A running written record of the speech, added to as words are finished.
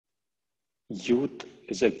youth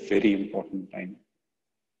is a very important time.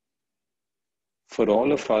 For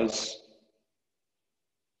all of us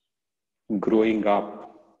growing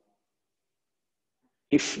up,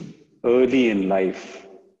 if early in life,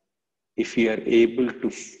 if we are able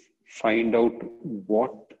to find out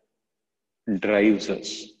what drives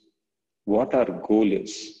us, what our goal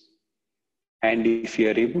is, and if we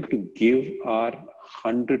are able to give our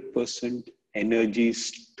 100%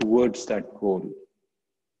 energies towards that goal,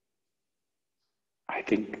 I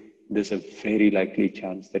think there's a very likely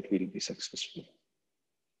chance that we'll be successful.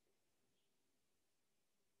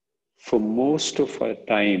 For most of our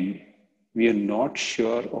time, we are not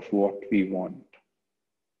sure of what we want.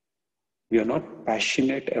 We are not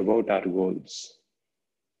passionate about our goals.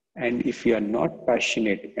 And if we are not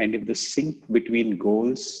passionate, and if the sync between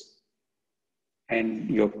goals and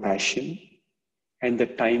your passion and the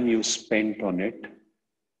time you spent on it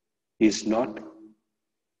is not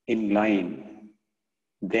in line,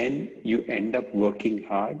 then you end up working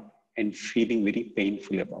hard and feeling very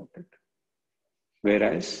painful about it.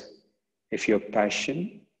 Whereas if your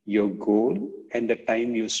passion, your goal, and the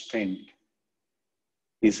time you spent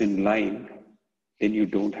is in line, then you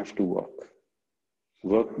don't have to work.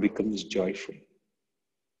 Work becomes joyful.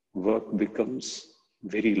 Work becomes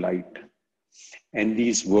very light. And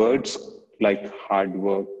these words like hard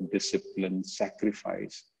work, discipline,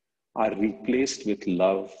 sacrifice are replaced with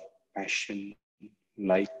love, passion,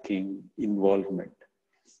 liking, involvement.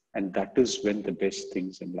 And that is when the best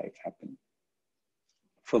things in life happen.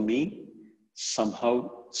 For me, somehow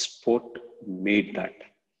sport made that.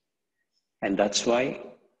 And that's why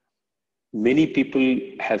many people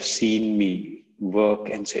have seen me work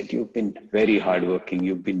and said, you've been very hardworking,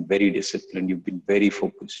 you've been very disciplined, you've been very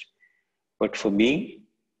focused. But for me,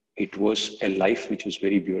 it was a life which was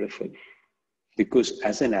very beautiful. Because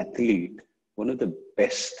as an athlete, one of the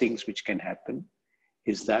best things which can happen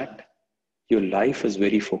is that your life is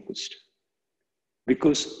very focused.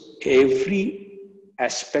 Because every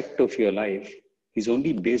aspect of your life is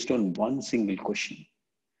only based on one single question.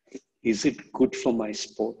 Is it good for my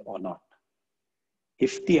sport or not?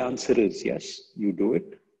 If the answer is yes, you do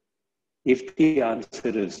it. If the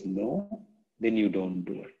answer is no, then you don't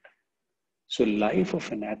do it. So life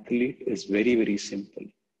of an athlete is very, very simple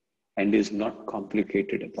and is not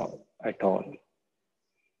complicated at all.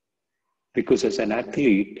 Because as an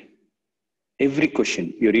athlete, every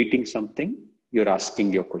question, you're eating something, you're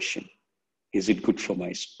asking your question. Is it good for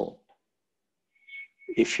my sport?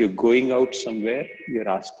 If you're going out somewhere, you're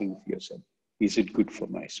asking yourself, is it good for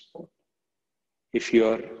my sport? If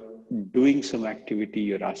you're doing some activity,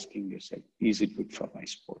 you're asking yourself, is it good for my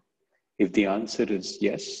sport? If the answer is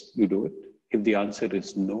yes, you do it. If the answer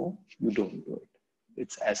is no, you don't do it.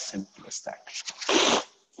 It's as simple as that.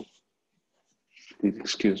 Please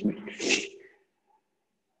excuse me.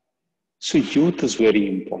 So youth is very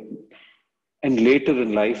important. And later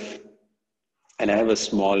in life, and I have a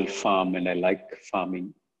small farm and I like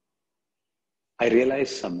farming, I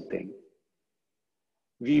realized something.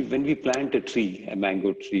 When we plant a tree, a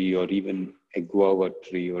mango tree, or even a guava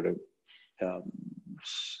tree, or a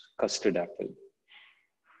custard apple,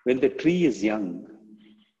 when the tree is young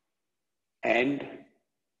and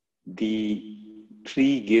the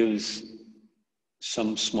tree gives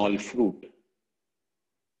some small fruit,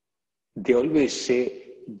 they always say,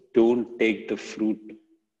 don't take the fruit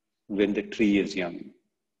when the tree is young.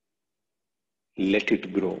 Let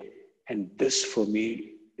it grow. And this for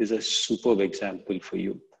me is a superb example for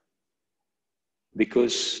youth.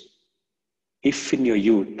 Because if in your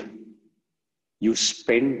youth, you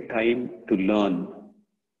spend time to learn,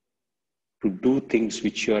 to do things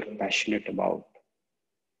which you are passionate about,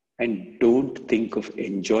 and don't think of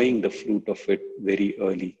enjoying the fruit of it very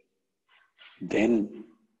early, then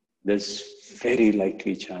there's very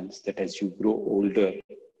likely chance that as you grow older,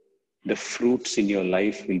 the fruits in your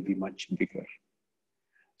life will be much bigger.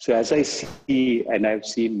 So as I see, and I've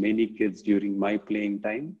seen many kids during my playing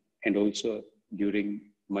time and also during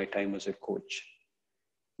my time as a coach,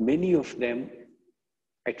 many of them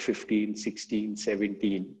at 15, 16,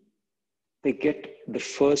 17, they get the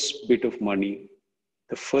first bit of money,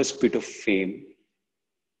 the first bit of fame,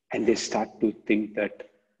 and they start to think that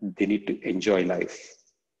they need to enjoy life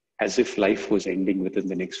as if life was ending within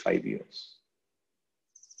the next 5 years.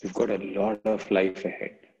 You've got a lot of life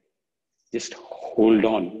ahead. Just hold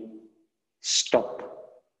on, stop,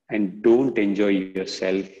 and don't enjoy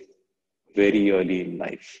yourself very early in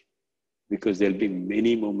life, because there'll be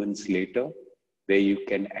many moments later where you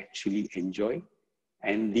can actually enjoy,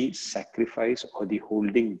 and the sacrifice or the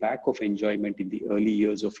holding back of enjoyment in the early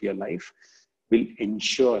years of your life will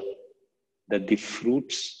ensure that the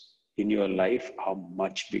fruits in your life are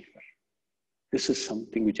much bigger. This is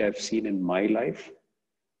something which I've seen in my life.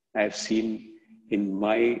 I've seen in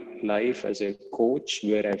my life as a coach,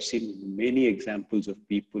 where I've seen many examples of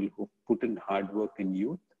people who put in hard work in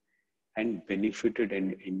youth and benefited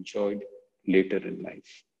and enjoyed later in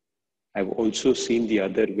life. I've also seen the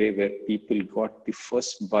other way, where people got the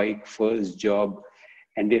first bike, first job,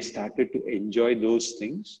 and they started to enjoy those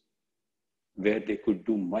things where they could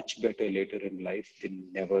do much better later in life. They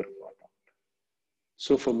never got out.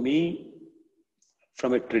 So for me,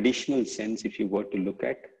 from a traditional sense, if you were to look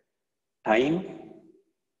at, time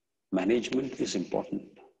management is important.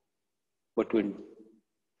 But when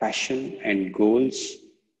passion and goals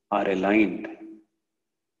are aligned,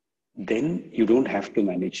 then you don't have to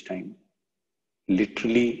manage time.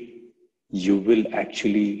 Literally, you will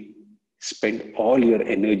actually spend all your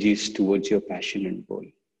energies towards your passion and goal.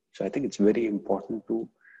 So I think it's very important to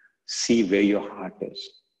see where your heart is.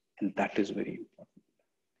 And that is very important.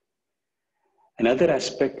 Another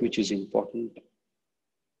aspect which is important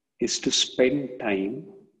is to spend time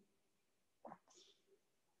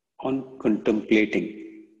on contemplating,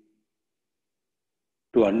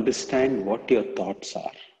 to understand what your thoughts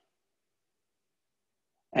are.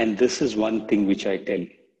 And this is one thing which I tell,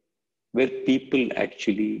 where people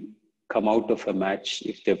actually come out of a match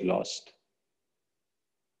if they've lost,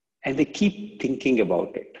 and they keep thinking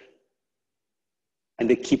about it. And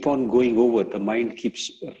they keep on going over, the mind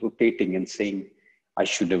keeps rotating and saying, I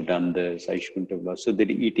should have done this, I shouldn't have lost. So they're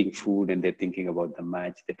eating food and they're thinking about the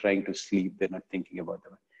match. They're trying to sleep, they're not thinking about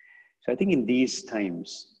the match. So I think in these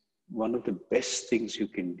times, one of the best things you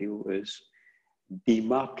can do is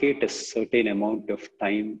demarcate a certain amount of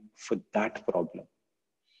time for that problem.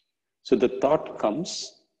 So the thought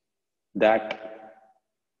comes that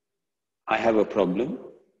I have a problem,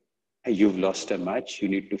 and you've lost a match, you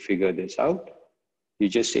need to figure this out. You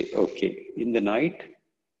just say, okay, in the night,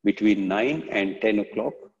 between 9 and 10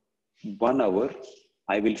 o'clock, 1 hour,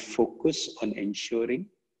 I will focus on ensuring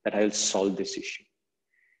that I will solve this issue.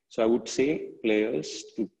 So I would say players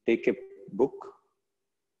to take a book,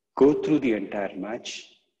 go through the entire match,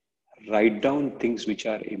 write down things which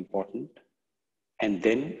are important, and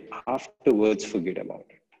then afterwards forget about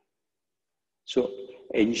it. So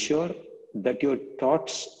ensure that your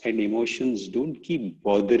thoughts and emotions don't keep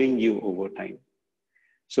bothering you over time.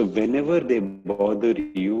 So whenever they bother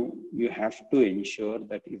you, you have to ensure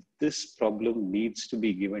that if this problem needs to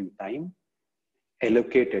be given time,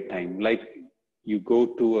 allocate a time. Like you go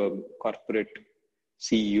to a corporate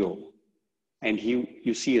CEO and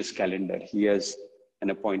you see his calendar. He has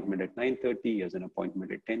an appointment at 9:30, he has an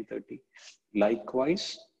appointment at 10:30.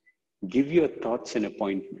 Likewise, give your thoughts an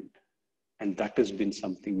appointment. And that has been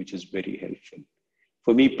something which is very helpful.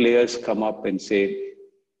 For me, players come up and say,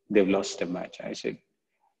 they've lost a match. I said,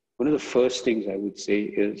 one of the first things I would say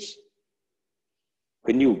is,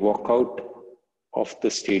 when you walk out of the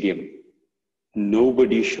stadium,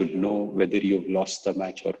 nobody should know whether you've lost the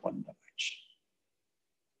match or won the match.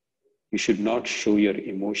 You should not show your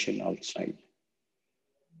emotion outside.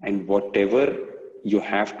 And whatever you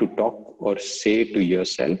have to talk or say to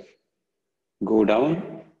yourself, go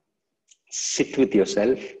down, sit with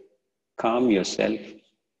yourself, calm yourself,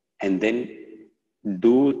 and then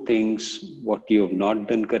do things. What you have not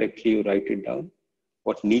done correctly, you write it down.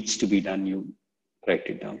 What needs to be done, you write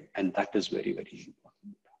it down. And that is very, very important.